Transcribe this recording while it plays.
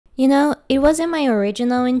You know, it wasn't my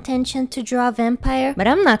original intention to draw a vampire, but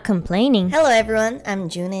I'm not complaining. Hello everyone, I'm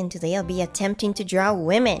June and today I'll be attempting to draw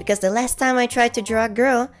women because the last time I tried to draw a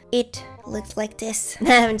girl, it looked like this.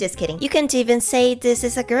 I'm just kidding. You can't even say this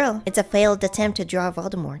is a girl. It's a failed attempt to draw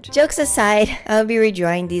Voldemort. Jokes aside, I'll be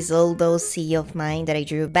redrawing this old OC of mine that I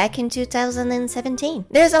drew back in 2017.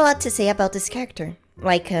 There's a lot to say about this character.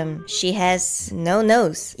 Like, she has no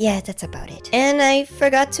nose. Yeah, that's about it. And I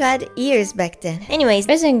forgot to add ears back then. Anyways,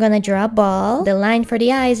 First I'm gonna draw a ball, the line for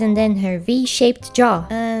the eyes, and then her V-shaped jaw.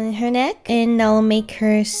 her neck. And I'll make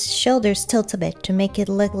her shoulders tilt a bit to make it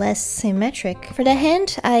look less symmetric. For the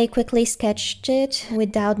hand, I quickly sketched it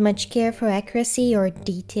without much care for accuracy or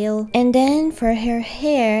detail. And then for her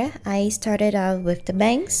hair, I started out with the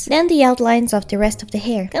bangs, then the outlines of the rest of the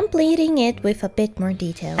hair, completing it with a bit more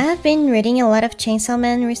detail. I've been reading a lot of Chainsaw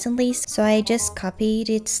Man recently, so I just copied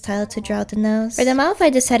its style to draw the nose. For the mouth, I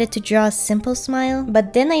decided to draw a simple smile,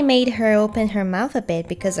 but then I made her open her mouth a bit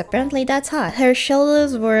because apparently that's hot. Her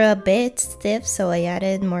shoulders were a bit stiff, so I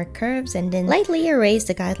added more curves and then lightly erased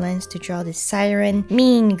the guidelines to draw the siren,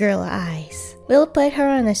 mean girl eyes. We'll put her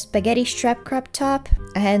on a spaghetti strap crop top.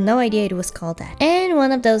 I had no idea it was called that. And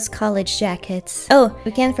one of those college jackets. Oh,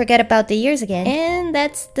 we can't forget about the ears again. And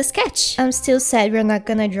that's the sketch. I'm still sad we're not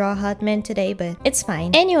gonna draw hot men today, but it's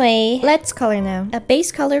fine. Anyway, let's color now. A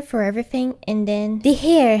base color for everything, and then the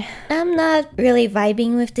hair. I'm not really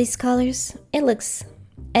vibing with these colors. It looks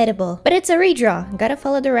edible, but it's a redraw. Gotta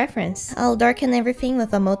follow the reference. I'll darken everything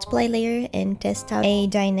with a multiply layer and test out a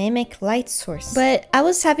dynamic light source. But I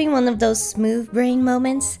was having one of those smooth brain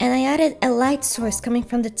moments, and I added a light source coming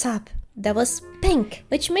from the top that was pink,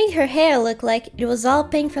 which made her hair look like it was all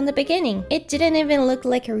pink from the beginning. It didn't even look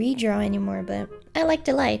like a redraw anymore, but I like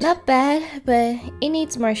the light. Not bad, but it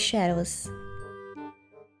needs more shadows.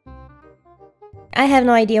 I have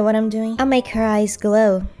no idea what I'm doing. I'll make her eyes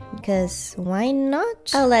glow, because why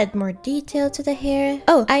not? I'll add more detail to the hair.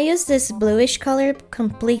 Oh, I used this bluish color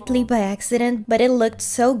completely by accident, but it looked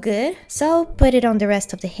so good, so I'll put it on the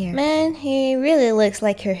rest of the hair. Man, it really looks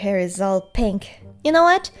like her hair is all pink. You know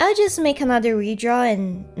what? I'll just make another redraw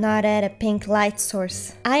and not add a pink light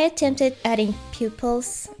source. I attempted adding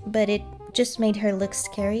pupils, but it just made her look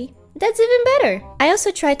scary. That's even better! I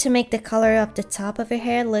also tried to make the color of the top of her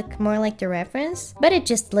hair look more like the reference, but it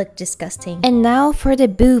just looked disgusting. And now for the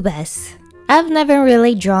boobas. I've never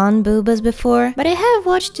really drawn boobas before, but I have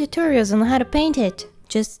watched tutorials on how to paint it.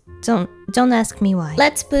 Just don't ask me why.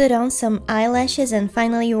 Let's put on some eyelashes and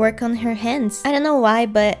finally work on her hands. I don't know why,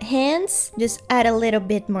 but hands just add a little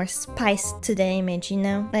bit more spice to the image, you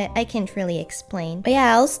know? I can't really explain. But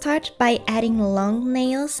yeah, I'll start by adding long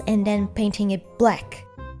nails and then painting it black.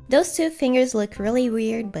 Those two fingers look really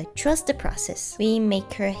weird, but trust the process. We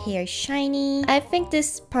make her hair shiny. I think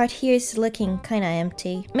this part here is looking kinda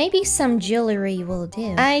empty. Maybe some jewelry will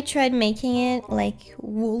do. I tried making it like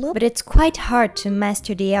wool, but it's quite hard to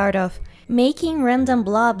master the art of making random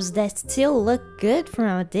blobs that still look good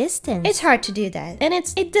from a distance. It's hard to do that, and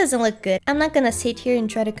it doesn't look good. I'm not gonna sit here and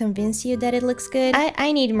try to convince you that it looks good.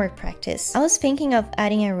 I need more practice. I was thinking of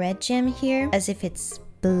adding a red gem here, as if it's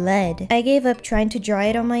blood. I gave up trying to draw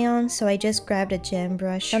it on my own, so I just grabbed a gem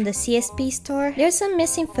brush from the CSP store. There's some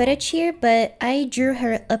missing footage here, but I drew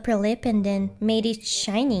her upper lip and then made it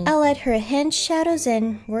shiny. I'll add her hand shadows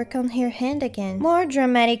and work on her hand again. More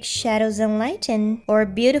dramatic shadows and light, and our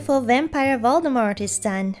beautiful vampire Voldemort is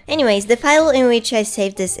done. Anyways, the file in which I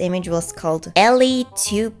saved this image was called Elly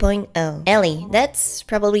 2.0. Elly, that's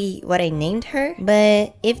probably what I named her,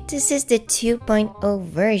 but if this is the 2.0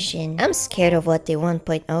 version, I'm scared of what the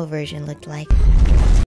 1.0 version looked like.